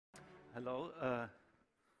Hello.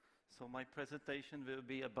 So my presentation will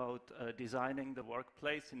be about designing the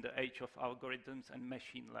workplace in the age of algorithms and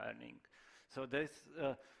machine learning. So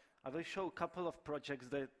I will show a couple of projects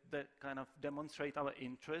that kind of demonstrate our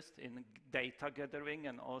interest in data gathering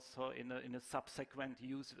and also in a subsequent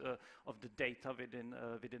use of the data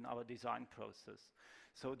within our design process.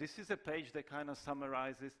 So this is a page that kind of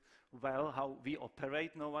summarizes well how we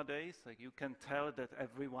operate nowadays. Like you can tell that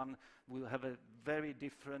everyone will have a very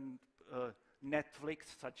different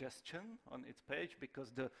Netflix suggestion on its page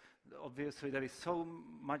because obviously there is so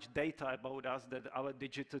much data about us that our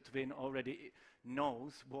digital twin already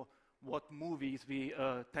knows what movies we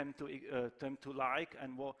tend to like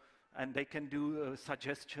and they can do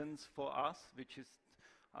suggestions for us, which is,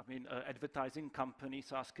 I mean, advertising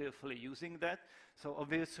companies are skillfully using that. So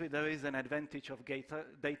obviously there is an advantage of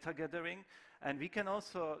data gathering. And we can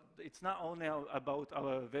also, it's not only about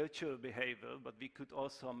our virtual behavior, but we could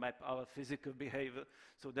also map our physical behavior.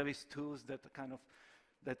 So there is tools that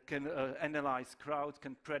can analyze crowds,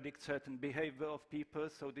 can predict certain behavior of people.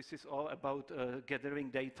 So this is all about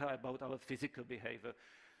gathering data about our physical behavior.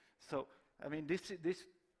 So, I mean,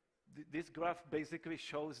 this graph basically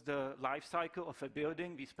shows the life cycle of a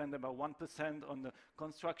building. We spend about 1% on the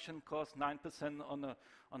construction cost, 9% on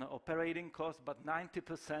an operating cost, but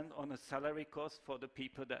 90% on a salary cost for the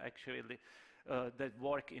people that actually that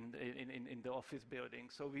work in the office building.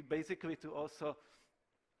 So we basically to also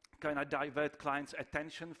kind of divert clients'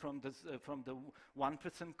 attention from the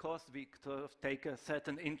 1% cost, we sort of take a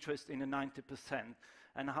certain interest in the 90%.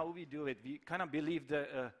 And how we do it, we kind of believe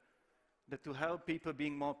that to help people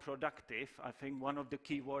being more productive, I think one of the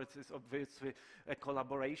key words is obviously a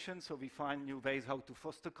collaboration. So we find new ways how to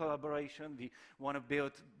foster collaboration. We want to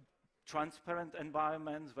build transparent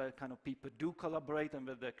environments where kind of people do collaborate and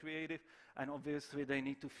where they're creative. And obviously they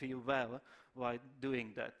need to feel well while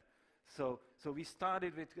doing that. So we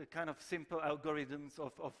started with kind of simple algorithms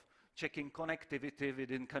of checking connectivity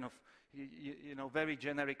within kind of, very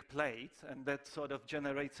generic plates, and that sort of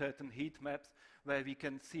generates certain heat maps where we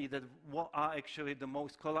can see that what are actually the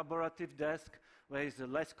most collaborative desks, where is the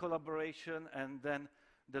less collaboration, and then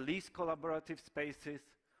the least collaborative spaces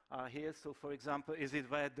are here. So for example, is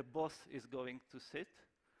it where the boss is going to sit?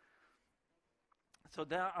 So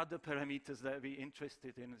there are other parameters that we're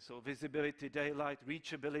interested in. So visibility, daylight,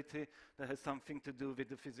 reachability, that has something to do with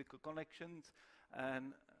the physical connections,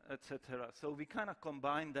 and etc. So we kind of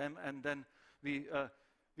combine them, and then we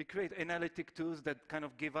create analytic tools that kind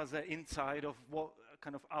of give us an insight of what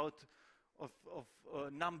kind of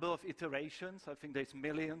number of iterations. I think there's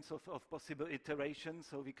millions of possible iterations.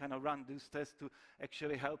 So we kind of run those tests to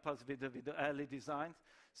actually help us with the early designs.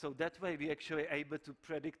 So that way we're actually able to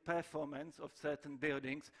predict performance of certain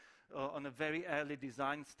buildings on a very early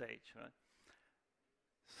design stage, right?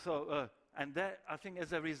 So, and that, I think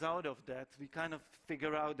as a result of that, we kind of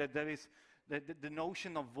figure out that there is the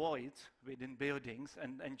notion of voids within buildings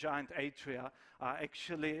and giant atria are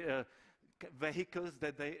actually vehicles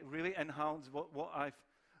that they really enhance what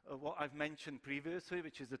I've mentioned previously,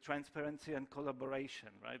 which is the transparency and collaboration,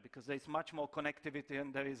 right? Because there's much more connectivity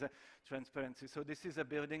and there is a transparency. So this is a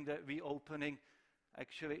building that we're opening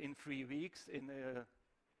actually in 3 weeks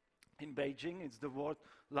in Beijing. It's the world's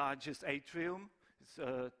largest atrium. It's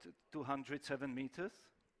 207 meters.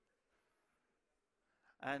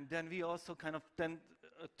 And then we also kind of tend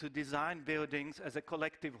to design buildings as a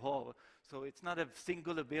collective whole. So it's not a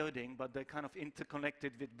singular building, but they're kind of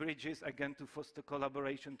interconnected with bridges, again, to foster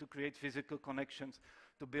collaboration, to create physical connections,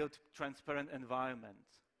 to build transparent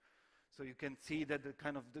environments. So you can see that the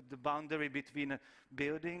kind of the boundary between a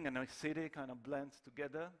building and a city kind of blends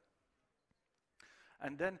together.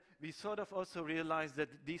 And then we sort of also realized that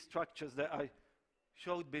these structures that I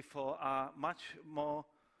showed before are much more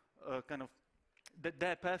kind of, that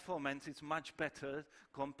their performance is much better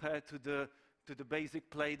compared to the basic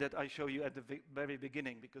play that I show you at the very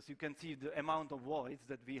beginning, because you can see the amount of voids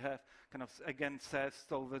that we have kind of again serves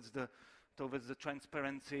towards the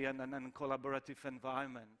transparency and collaborative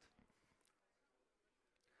environment.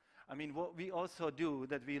 I mean, what we also do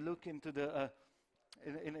that we look into the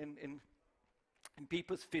in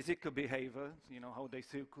people's physical behavior, how they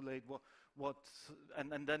circulate,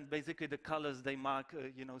 and then basically the colors, they mark,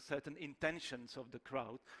 certain intentions of the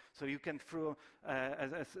crowd. So you can through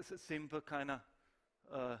a simple kind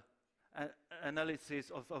of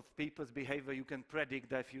analysis of people's behavior, you can predict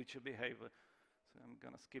their future behavior. So I'm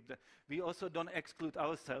going to skip that. We also don't exclude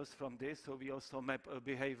ourselves from this, so we also map a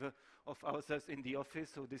behavior of ourselves in the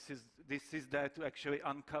office. So this is there to actually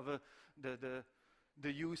uncover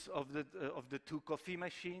the use of the two coffee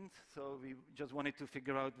machines. So we just wanted to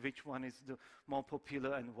figure out which one is the more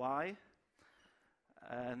popular and why.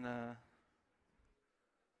 And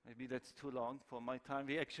maybe that's too long for my time.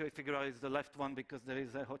 We actually figure out it's the left one because there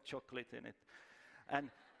is a hot chocolate in it. And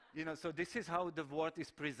you know, so this is how the world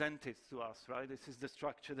is presented to us, right? This is the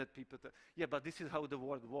structure that people, yeah, but this is how the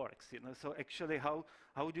world works, you know. So actually, how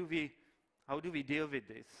do we deal with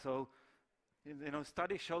this? So, you know,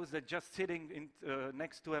 study shows that just sitting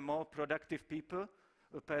next to a more productive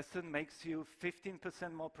person makes you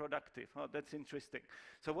 15% more productive. Oh, that's interesting.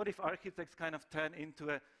 So what if architects kind of turn into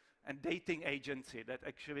a dating agency that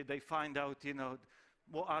actually they find out, you know,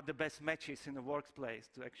 what are the best matches in the workplace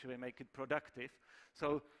to actually make it productive?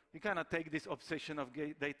 So we kind of take this obsession of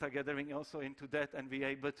data gathering also into that, and be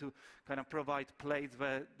able to kind of provide places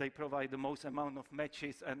where they provide the most amount of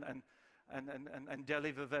matches and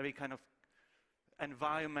deliver very kind of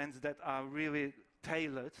environments that are really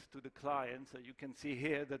tailored to the client. So you can see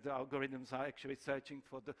here that the algorithms are actually searching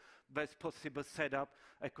for the best possible setup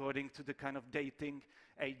according to the kind of dating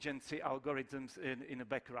agency algorithms in the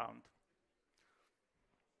background.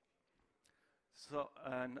 So,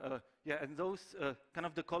 and those kind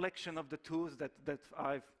of the collection of the tools that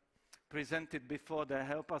I've presented before, they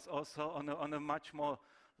help us also on a much more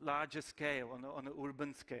larger scale, on an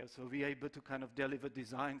urban scale. So we're able to kind of deliver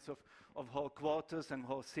designs of whole quarters and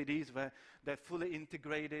whole cities where they're fully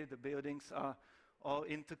integrated, the buildings are all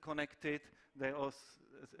interconnected. They also,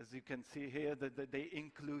 as you can see here, that they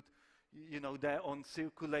include, you know, their own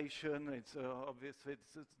circulation. It's obviously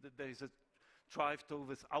there is a drive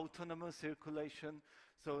towards autonomous circulation.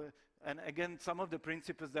 So, and again, some of the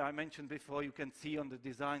principles that I mentioned before, you can see on the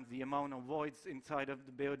designs, the amount of voids inside of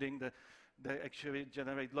the building, they actually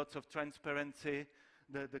generate lots of transparency,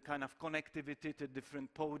 the kind of connectivity to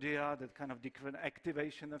different podia, the kind of different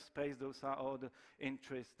activation of space. Those are all the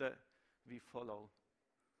interests that we follow.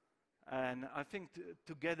 And I think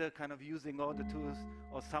together, kind of using all the tools,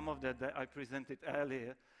 or some of that I presented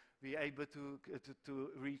earlier, we're able to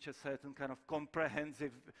reach a certain kind of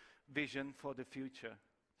comprehensive vision for the future.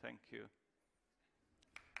 Thank you.